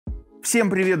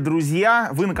Всем привет, друзья!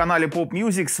 Вы на канале Pop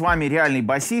Music, с вами реальный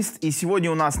басист, и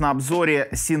сегодня у нас на обзоре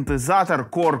синтезатор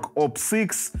KORG OPSIX,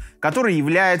 который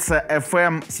является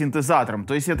FM-синтезатором.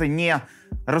 То есть это не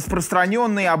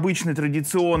распространенный, обычный,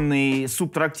 традиционный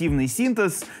субтрактивный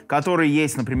синтез, который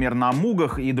есть, например, на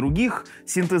мугах и других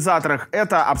синтезаторах.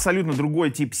 Это абсолютно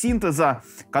другой тип синтеза,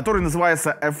 который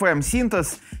называется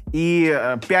FM-синтез,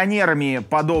 и пионерами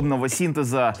подобного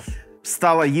синтеза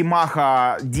стала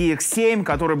Yamaha DX7,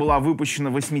 которая была выпущена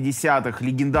в 80-х,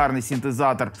 легендарный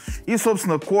синтезатор. И,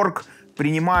 собственно, KORG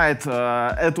принимает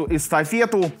эту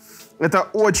эстафету. Это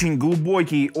очень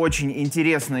глубокий, очень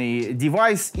интересный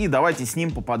девайс, и давайте с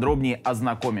ним поподробнее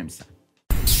ознакомимся.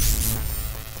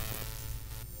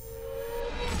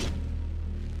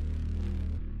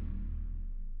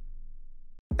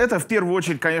 Это в первую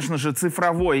очередь, конечно же,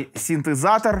 цифровой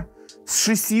синтезатор с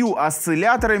 6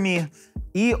 осцилляторами,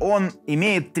 и он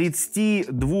имеет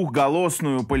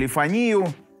 32-голосную полифонию,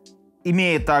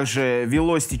 имеет также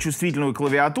velocity-чувствительную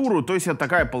клавиатуру, то есть это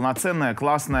такая полноценная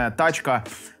классная тачка,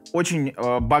 очень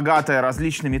богатая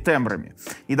различными тембрами.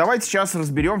 И давайте сейчас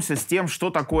разберемся с тем,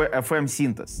 что такое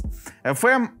FM-синтез.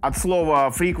 FM от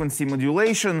слова frequency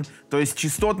modulation, то есть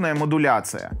частотная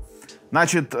модуляция.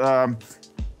 Значит, в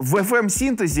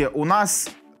FM-синтезе у нас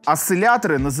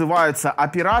осцилляторы называются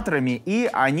операторами, и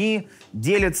они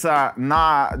делятся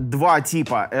на два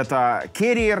типа. Это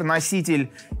carrier, носитель,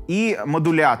 и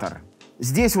модулятор.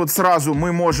 Здесь вот сразу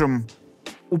мы можем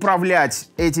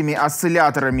управлять этими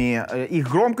осцилляторами,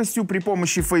 их громкостью при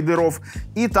помощи фейдеров,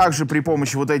 и также при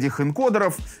помощи вот этих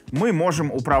энкодеров мы можем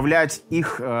управлять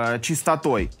их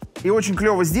частотой. И очень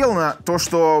клево сделано то,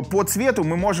 что по цвету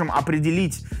мы можем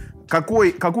определить,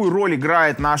 какую роль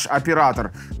играет наш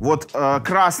оператор. Вот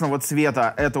красного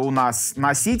цвета это у нас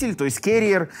носитель, то есть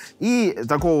carrier, и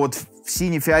такого вот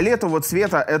сине-фиолетового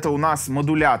цвета это у нас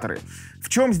модуляторы. В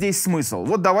чем здесь смысл?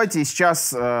 Вот давайте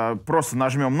сейчас просто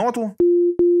нажмем ноту.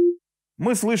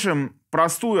 Мы слышим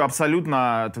простую,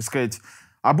 абсолютно, так сказать,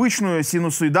 обычную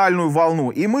синусоидальную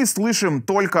волну. И мы слышим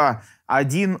только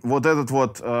один вот этот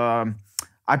вот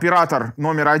оператор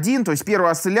номер один, то есть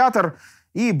первый осциллятор,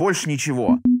 и больше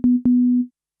ничего.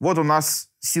 Вот у нас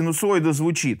синусоида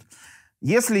звучит.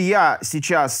 Если я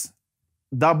сейчас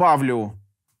добавлю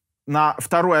на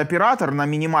второй оператор на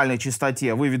минимальной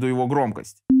частоте, выведу его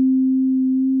громкость,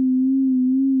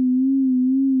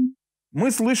 мы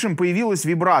слышим, появилась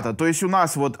вибрато. То есть у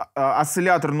нас вот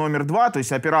осциллятор номер 2, то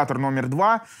есть оператор номер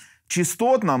 2,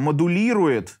 частотно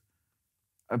модулирует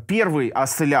первый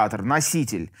осциллятор,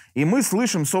 носитель. И мы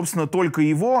слышим, собственно, только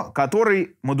его,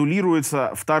 который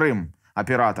модулируется вторым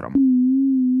оператором.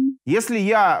 Если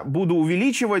я буду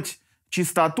увеличивать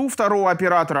частоту второго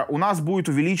оператора, у нас будет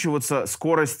увеличиваться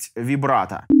скорость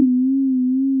вибрато.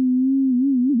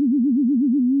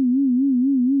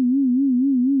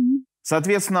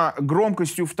 Соответственно,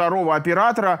 громкостью второго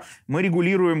оператора мы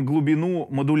регулируем глубину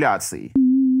модуляции.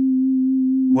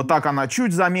 Вот так она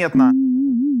чуть заметна,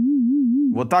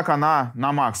 вот так она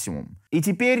на максимум. И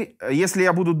теперь, если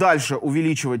я буду дальше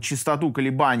увеличивать частоту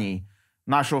колебаний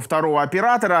нашего второго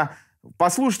оператора,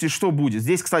 послушайте, что будет.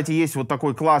 Здесь, кстати, есть вот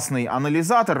такой классный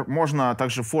анализатор. Можно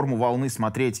также форму волны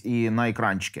смотреть и на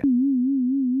экранчике.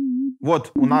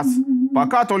 Вот у нас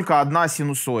пока только одна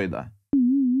синусоида.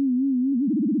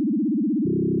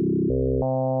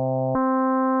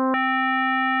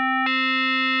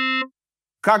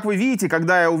 Как вы видите,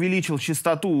 когда я увеличил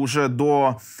частоту уже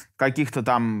до каких-то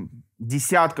там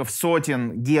десятков,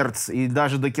 сотен герц и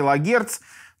даже до килогерц,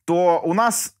 то у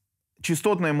нас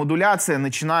частотная модуляция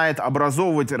начинает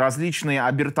образовывать различные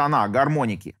обертона,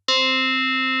 гармоники.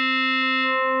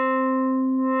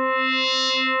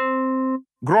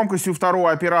 Громкостью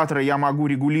второго оператора я могу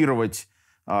регулировать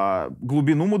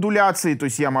глубину модуляции, то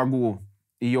есть я могу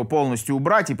ее полностью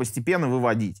убрать и постепенно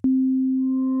выводить.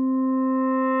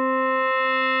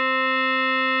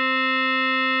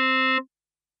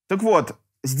 Так вот,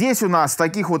 здесь у нас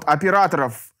таких вот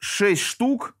операторов 6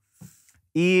 штук.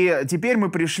 И теперь мы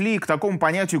пришли к такому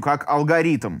понятию, как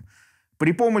алгоритм.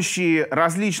 При помощи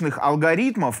различных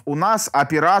алгоритмов у нас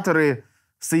операторы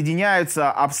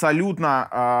соединяются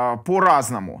абсолютно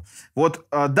по-разному. Вот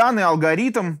данный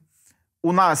алгоритм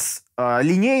у нас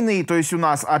линейный, то есть у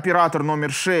нас оператор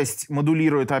номер 6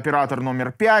 модулирует оператор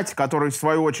номер 5, который в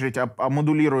свою очередь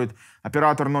модулирует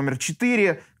оператор номер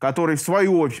 4, который в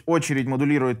свою очередь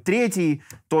модулирует третий,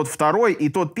 тот второй и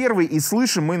тот первый, и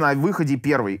слышим мы на выходе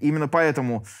первый. Именно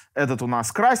поэтому этот у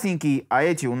нас красненький, а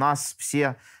эти у нас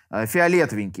все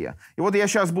фиолетовенькие. И вот я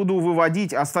сейчас буду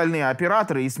выводить остальные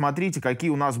операторы, и смотрите, какие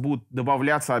у нас будут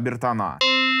добавляться обертона.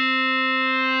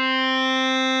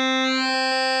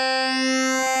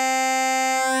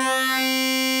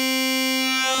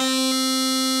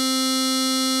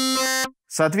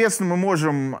 Соответственно, мы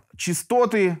можем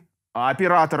частоты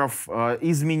операторов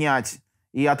изменять,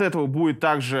 и от этого будет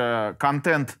также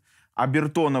контент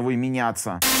обертоновый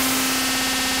меняться.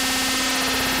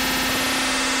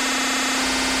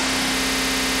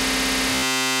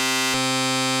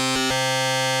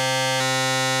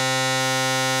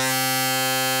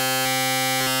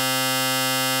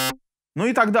 Ну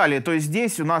и так далее. То есть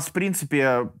здесь у нас, в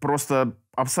принципе, просто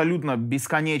абсолютно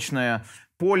бесконечное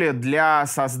поле для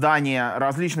создания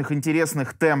различных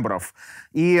интересных тембров.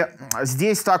 И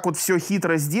здесь так вот все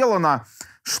хитро сделано,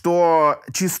 что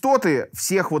частоты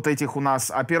всех вот этих у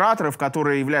нас операторов,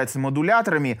 которые являются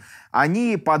модуляторами,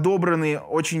 они подобраны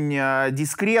очень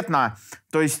дискретно.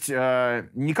 То есть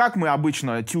не как мы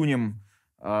обычно тюним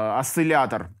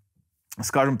осциллятор,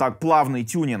 скажем так, плавный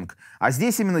тюнинг, а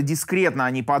здесь именно дискретно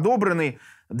они подобраны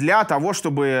для того,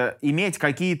 чтобы иметь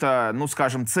какие-то, ну,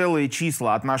 скажем, целые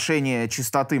числа отношения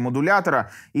частоты модулятора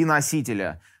и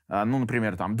носителя. Ну,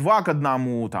 например, там 2 к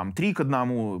 1, там 3 к 1,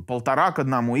 1,5 к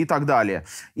 1 и так далее.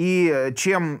 И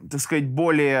чем, так сказать,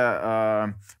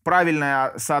 более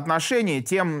правильное соотношение,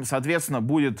 тем, соответственно,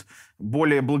 будет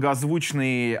более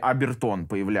благозвучный обертон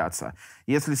появляться.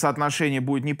 Если соотношение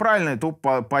будет неправильное, то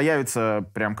появится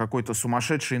прям какой-то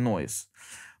сумасшедший нойз.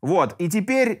 Вот, и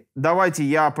теперь давайте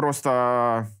я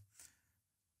просто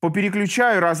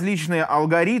попереключаю различные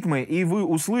алгоритмы, и вы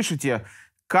услышите,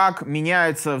 как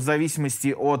меняется в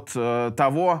зависимости от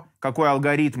того, какой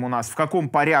алгоритм у нас, в каком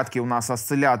порядке у нас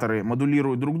осцилляторы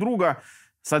модулируют друг друга.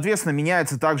 Соответственно,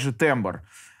 меняется также тембр.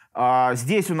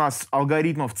 Здесь у нас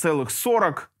алгоритмов целых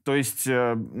 40, то есть,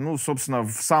 ну, собственно,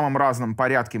 в самом разном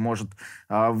порядке может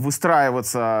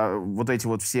выстраиваться вот эти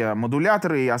вот все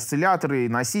модуляторы, и осцилляторы, и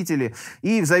носители.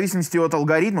 И в зависимости от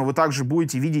алгоритма вы также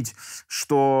будете видеть,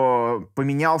 что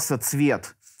поменялся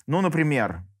цвет. Ну,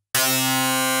 например,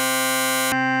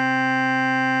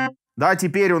 да,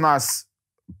 теперь у нас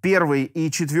 1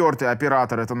 и 4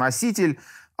 оператор — это носитель,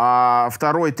 а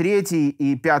 2, 3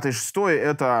 и 5, 6 —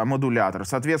 это модулятор.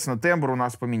 Соответственно, тембр у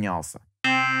нас поменялся.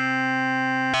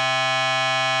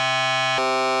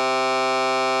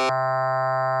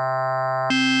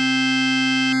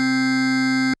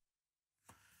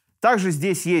 Также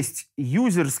здесь есть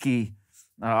юзерский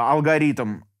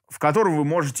алгоритм, в котором вы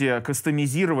можете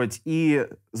кастомизировать и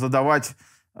задавать,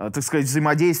 так сказать,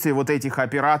 взаимодействие вот этих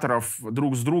операторов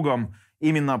друг с другом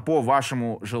именно по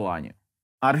вашему желанию.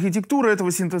 Архитектура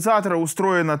этого синтезатора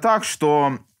устроена так,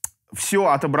 что все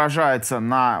отображается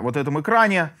на вот этом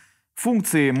экране.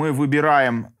 Функции мы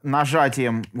выбираем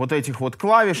нажатием вот этих вот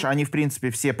клавиш. Они, в принципе,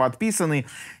 все подписаны.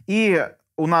 И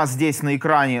у нас здесь на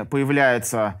экране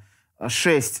появляется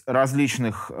 6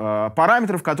 различных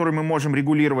параметров, которые мы можем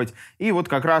регулировать. И вот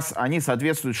как раз они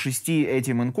соответствуют 6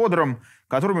 этим энкодерам,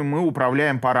 которыми мы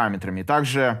управляем параметрами.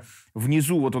 Также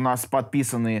внизу вот у нас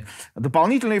подписаны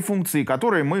дополнительные функции,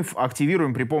 которые мы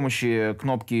активируем при помощи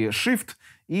кнопки Shift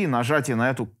и нажатия на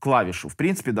эту клавишу. В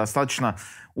принципе, достаточно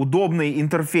удобный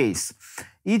интерфейс.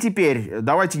 И теперь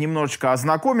давайте немножечко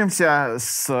ознакомимся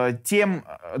с тем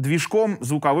движком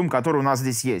звуковым, который у нас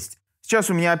здесь есть. Сейчас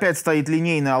у меня опять стоит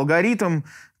линейный алгоритм.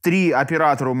 3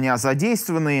 оператора у меня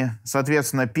задействованы.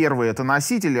 Соответственно, 1 — это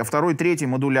носители, а 2, 3 —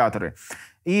 модуляторы.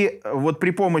 И вот при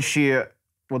помощи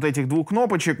вот этих 2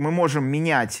 кнопочек мы можем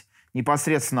менять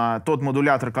непосредственно тот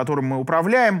модулятор, которым мы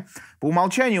управляем. По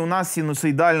умолчанию у нас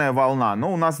синусоидальная волна,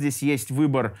 но у нас здесь есть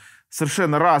выбор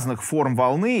совершенно разных форм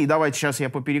волны. И давайте сейчас я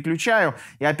попереключаю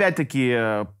и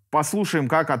опять-таки послушаем,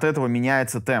 как от этого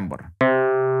меняется тембр.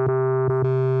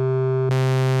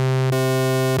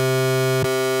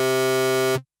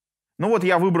 Ну вот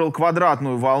я выбрал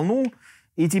квадратную волну,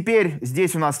 и теперь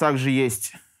здесь у нас также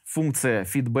есть функция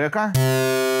фидбэка.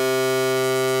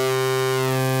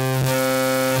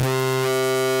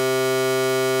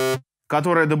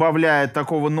 Которая добавляет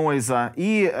такого нойза,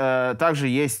 и также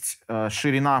есть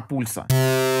ширина пульса.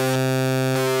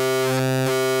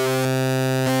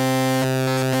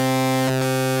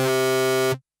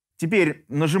 Теперь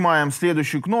нажимаем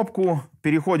следующую кнопку,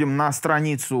 переходим на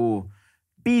страницу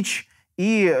Pitch,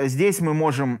 и здесь мы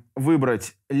можем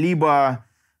выбрать либо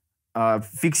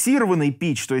фиксированный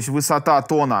pitch, то есть высота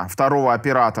тона 2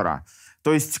 оператора.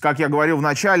 То есть, как я говорил в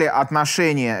начале,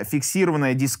 отношение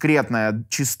фиксированное, дискретное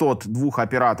частот 2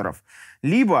 операторов.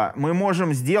 Либо мы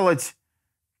можем сделать,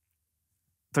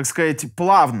 так сказать,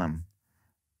 плавным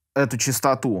эту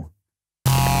частоту.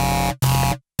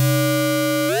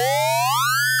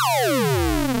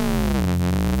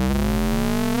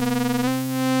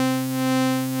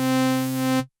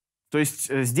 То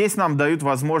есть здесь нам дают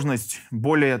возможность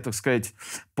более, так сказать,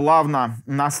 плавно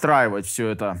настраивать все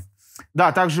это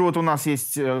Да, также вот у нас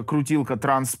есть крутилка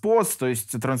транспоз, то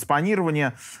есть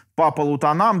транспонирование по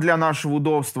полутонам для нашего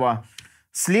удобства.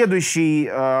 Следующий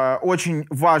очень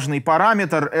важный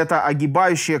параметр — это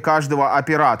огибающее каждого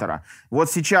оператора.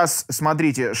 Вот сейчас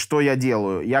смотрите, что я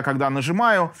делаю. Я когда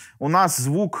нажимаю, у нас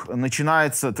звук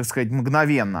начинается, так сказать,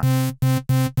 мгновенно.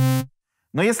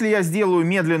 Но если я сделаю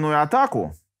медленную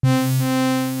атаку,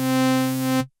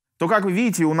 то, как вы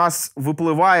видите, у нас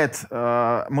выплывает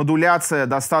модуляция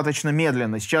достаточно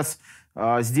медленно. Сейчас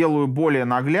сделаю более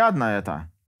наглядно это.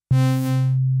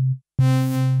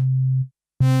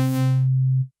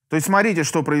 То есть смотрите,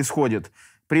 что происходит.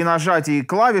 При нажатии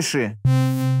клавиши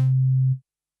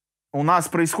у нас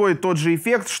происходит тот же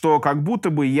эффект, что как будто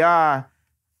бы я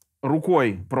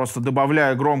рукой просто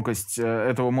добавляю громкость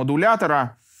этого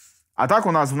модулятора. А так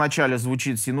у нас вначале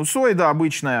звучит синусоида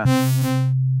обычная,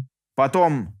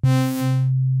 потом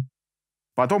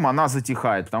она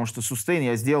затихает, потому что сустейн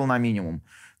я сделал на минимум.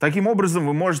 Таким образом,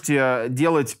 вы можете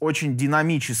делать очень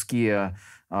динамические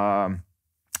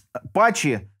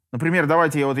патчи. Например,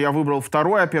 давайте я выбрал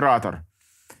второй оператор.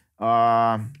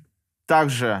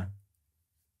 Также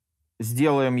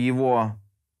сделаем его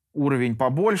уровень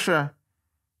побольше.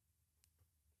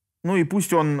 Ну и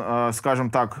пусть он,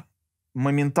 скажем так,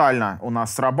 моментально у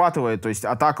нас срабатывает, то есть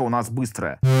атака у нас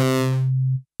быстрая.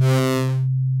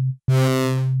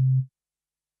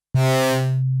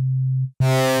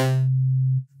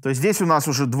 То есть здесь у нас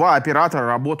уже два оператора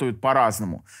работают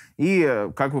по-разному. И,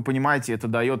 как вы понимаете, это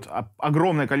дает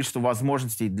огромное количество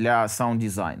возможностей для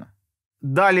саунд-дизайна.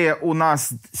 Далее у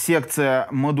нас секция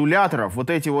модуляторов. Вот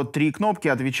эти вот три кнопки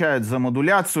отвечают за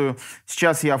модуляцию.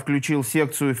 Сейчас я включил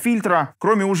секцию фильтра.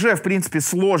 Кроме уже, в принципе,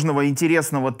 сложного,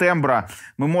 интересного тембра,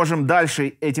 мы можем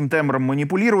дальше этим тембром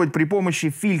манипулировать при помощи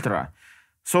фильтра.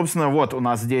 Собственно, вот у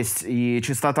нас здесь и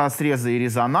частота среза, и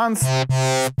резонанс.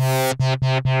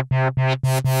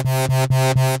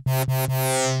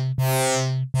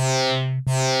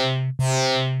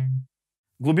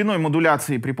 Глубиной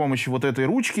модуляции при помощи вот этой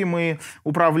ручки мы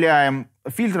управляем.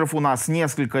 Фильтров у нас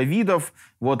несколько видов.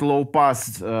 Вот low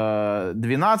pass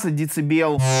 12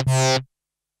 дБ,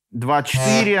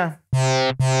 24.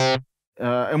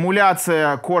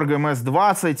 Эмуляция KORG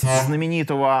MS-20,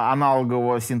 знаменитого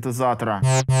аналогового синтезатора.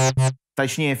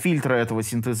 Точнее, фильтра этого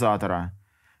синтезатора.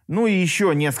 Ну и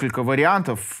еще несколько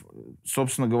вариантов.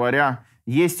 Собственно говоря,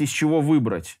 есть из чего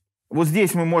выбрать. Вот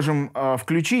здесь мы можем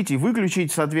включить и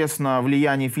выключить, соответственно,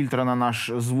 влияние фильтра на наш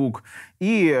звук.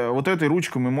 И вот этой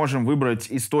ручкой мы можем выбрать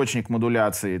источник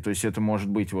модуляции. То есть это может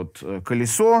быть вот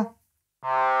колесо.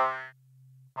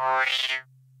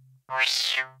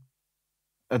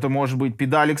 Это может быть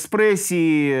педаль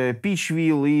экспрессии, pitch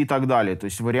wheel и так далее. То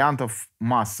есть вариантов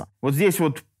масса. Вот здесь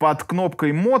вот под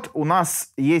кнопкой мод у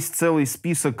нас есть целый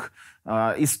список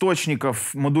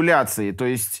источников модуляции. То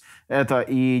есть это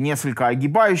и несколько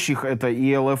огибающих, это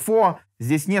и LFO.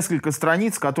 Здесь несколько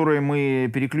страниц, которые мы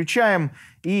переключаем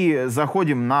и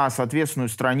заходим на соответственную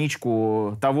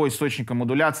страничку того источника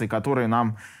модуляции, который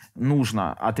нам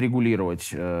нужно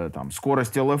отрегулировать. Там,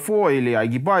 скорость LFO или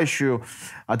огибающую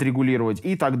отрегулировать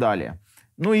и так далее.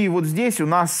 Ну и вот здесь у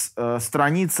нас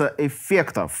страница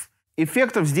эффектов.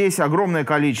 Эффектов здесь огромное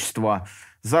количество.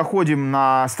 Заходим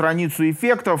на страницу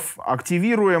эффектов,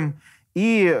 активируем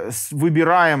и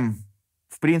выбираем,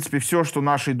 в принципе, все, что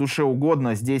нашей душе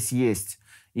угодно, здесь есть.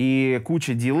 И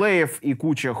куча дилеев, и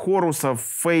куча хорусов,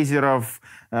 фейзеров,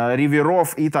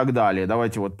 реверов и так далее.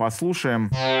 Давайте вот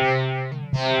послушаем.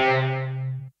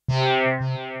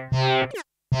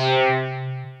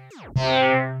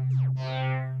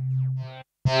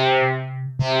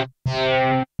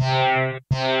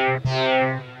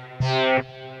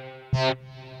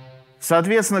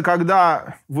 Соответственно,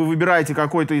 когда вы выбираете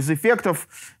какой-то из эффектов,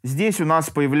 здесь у нас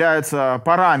появляются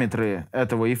параметры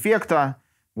этого эффекта.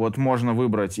 Вот можно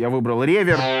выбрать, я выбрал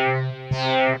ревер.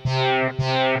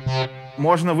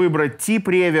 Можно выбрать тип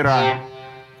ревера,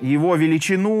 его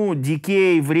величину,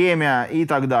 дикей, время и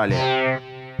так далее.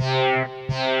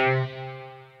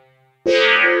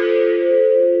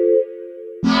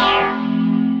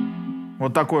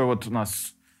 Вот такой вот у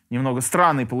нас немного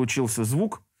странный получился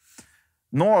звук.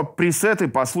 Но пресеты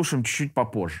послушаем чуть-чуть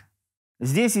попозже.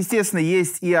 Здесь, естественно,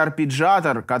 есть и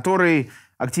арпеджиатор, который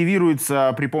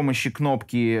активируется при помощи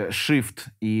кнопки Shift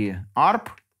и ARP.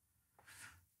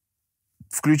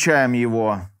 Включаем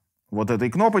его вот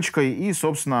этой кнопочкой, и,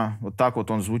 собственно, вот так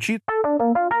вот он звучит.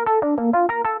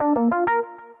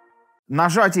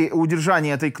 Нажатие и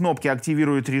удержание этой кнопки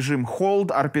активирует режим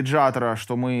Hold арпеджиатора,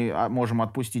 что мы можем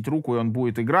отпустить руку, и он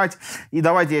будет играть. И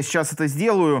давайте я сейчас это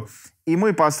сделаю, и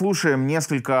мы послушаем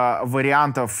несколько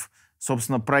вариантов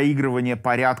собственно, проигрывание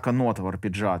порядка нот в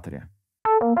арпеджиаторе.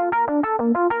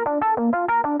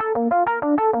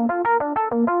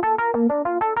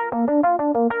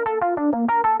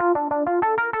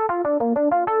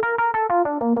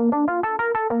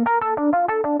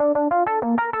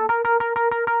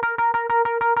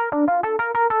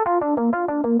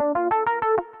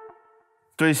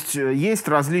 То есть есть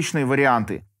различные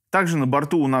варианты. Также на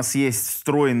борту у нас есть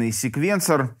встроенный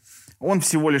секвенсор. Он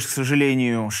всего лишь, к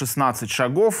сожалению, 16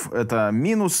 шагов, это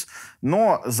минус,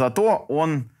 но зато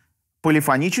он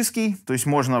полифонический, то есть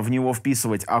можно в него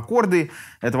вписывать аккорды,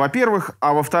 это во-первых,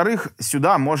 а во-вторых,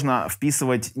 сюда можно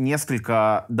вписывать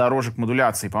несколько дорожек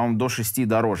модуляции, по-моему, до 6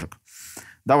 дорожек.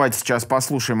 Давайте сейчас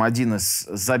послушаем один из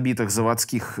забитых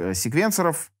заводских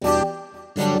секвенсоров.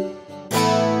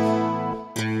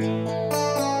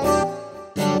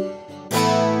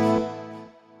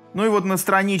 Ну и вот на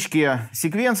страничке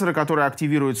секвенсора, который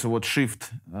активируется, вот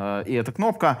Shift и эта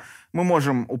кнопка, мы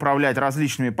можем управлять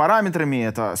различными параметрами.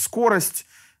 Это скорость,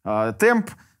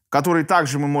 темп, который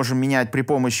также мы можем менять при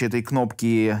помощи этой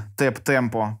кнопки Tap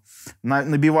Tempo,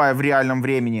 набивая в реальном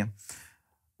времени.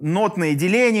 Нотные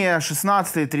деления,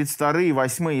 16, 32,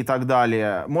 8 и так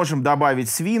далее. Можем добавить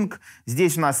свинг.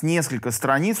 Здесь у нас несколько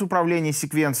страниц управления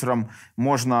секвенсором.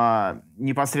 Можно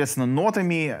непосредственно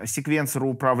нотами секвенсора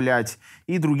управлять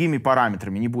и другими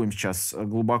параметрами. Не будем сейчас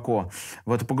глубоко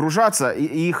в это погружаться.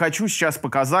 И хочу сейчас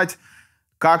показать,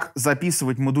 как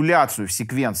записывать модуляцию в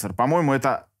секвенсор. По-моему,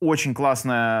 это очень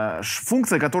классная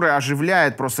функция, которая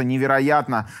оживляет просто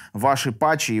невероятно ваши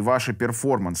патчи и ваши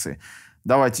перформансы.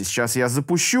 Давайте сейчас я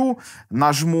запущу,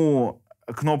 нажму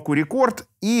кнопку «Рекорд»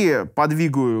 и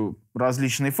подвигаю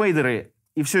различные фейдеры,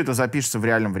 и все это запишется в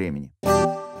реальном времени.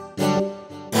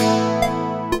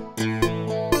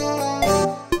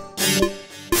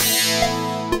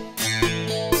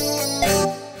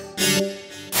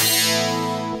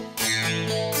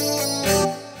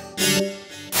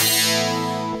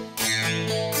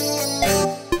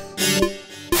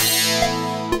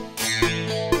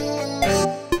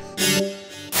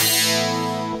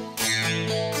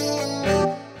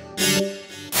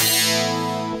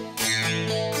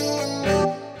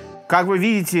 Как вы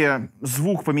видите,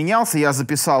 звук поменялся. Я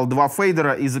записал 2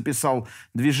 фейдера и записал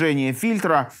движение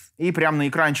фильтра. И прямо на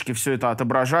экранчике все это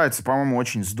отображается. По-моему,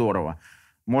 очень здорово.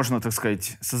 Можно, так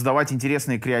сказать, создавать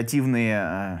интересные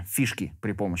креативные фишки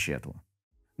при помощи этого.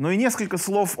 Ну и несколько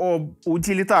слов об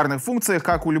утилитарных функциях.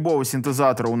 Как у любого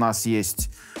синтезатора у нас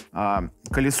есть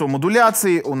колесо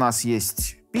модуляции, у нас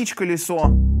есть pitch-колесо,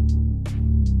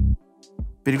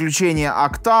 переключение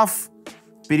октав,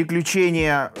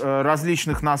 переключение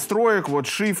различных настроек. Вот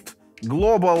Shift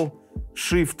Global,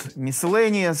 Shift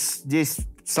Miscellaneous. Здесь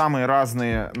самые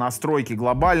разные настройки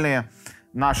глобальные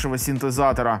нашего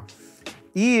синтезатора.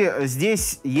 И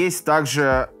здесь есть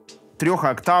также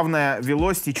 3-октавная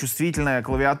velocity-чувствительная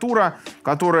клавиатура,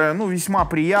 которая, ну, весьма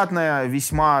приятная,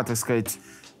 весьма, так сказать,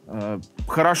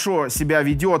 хорошо себя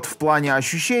ведет в плане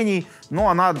ощущений, но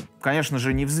она, конечно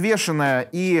же, не взвешенная,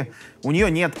 и у нее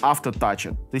нет автотача.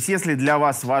 То есть, если для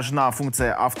вас важна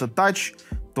функция автотач,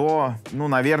 то, ну,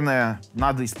 наверное,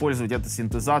 надо использовать этот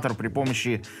синтезатор при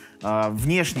помощи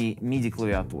внешней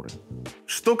миди-клавиатуры.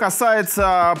 Что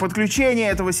касается подключения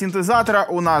этого синтезатора,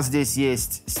 у нас здесь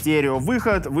есть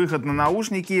стерео-выход, выход на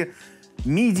наушники,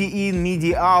 MIDI-in,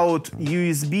 MIDI-out,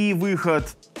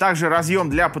 USB-выход, также разъем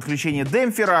для подключения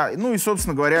демпфера, ну и,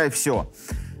 собственно говоря, и все.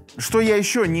 Что я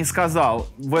еще не сказал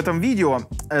в этом видео,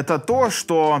 это то,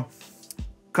 что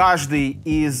каждый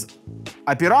из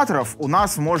операторов у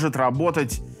нас может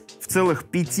работать в целых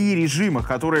 5 режимах,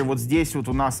 которые вот здесь вот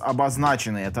у нас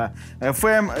обозначены. Это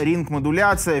FM,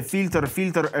 ринг-модуляция, фильтр,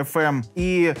 фильтр FM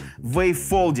и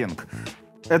wavefolding.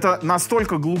 Это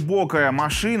настолько глубокая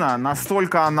машина,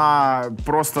 настолько она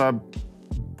просто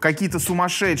какие-то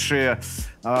сумасшедшие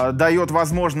дает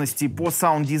возможности по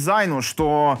саунд-дизайну,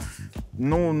 что,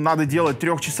 ну, надо делать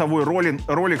 3-часовой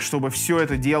ролик, чтобы все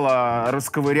это дело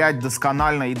расковырять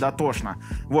досконально и дотошно.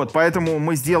 Вот, поэтому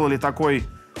мы сделали такой,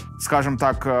 скажем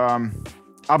так,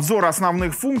 обзор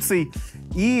основных функций.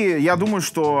 И я думаю,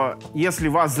 что если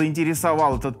вас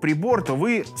заинтересовал этот прибор, то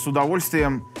вы с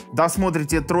удовольствием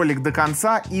досмотрите этот ролик до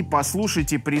конца и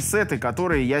послушайте пресеты,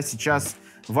 которые я сейчас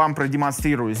вам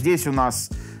продемонстрирую. Здесь у нас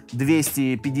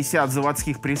 250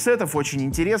 заводских пресетов, очень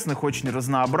интересных, очень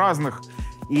разнообразных.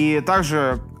 И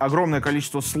также огромное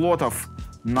количество слотов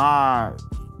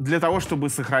для того, чтобы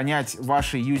сохранять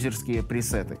ваши юзерские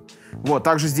пресеты. Вот,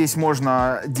 также здесь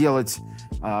можно делать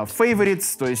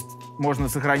favorites, то есть можно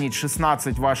сохранить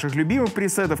 16 ваших любимых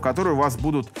пресетов, которые у вас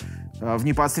будут в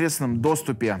непосредственном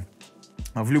доступе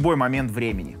в любой момент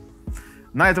времени.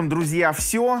 На этом, друзья,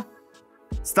 все.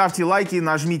 Ставьте лайки,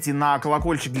 нажмите на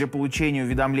колокольчик для получения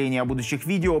уведомлений о будущих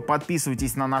видео,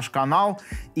 подписывайтесь на наш канал.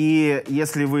 И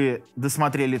если вы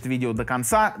досмотрели это видео до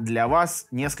конца, для вас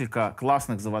несколько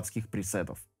классных заводских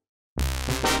пресетов.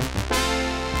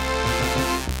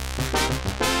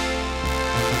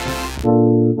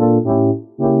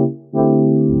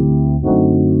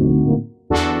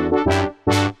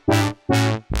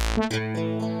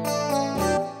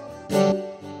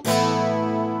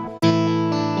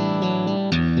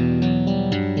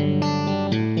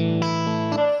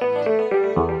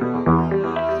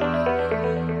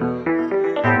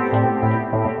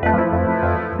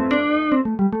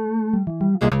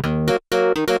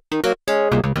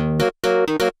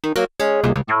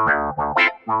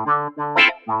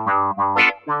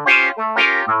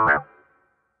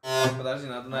 Подожди,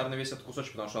 надо, наверное, весь этот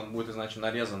кусочек, потому что он будет, иначе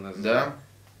нарезан из... Да?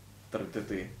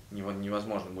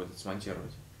 Невозможно будет это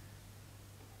смонтировать.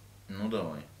 Ну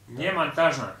давай. Не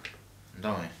монтажно.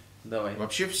 Давай.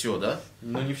 Вообще все, да?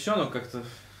 Ну не все, но как-то...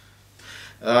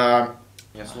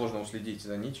 Мне сложно уследить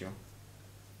за нитью.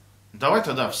 Давай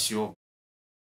тогда все.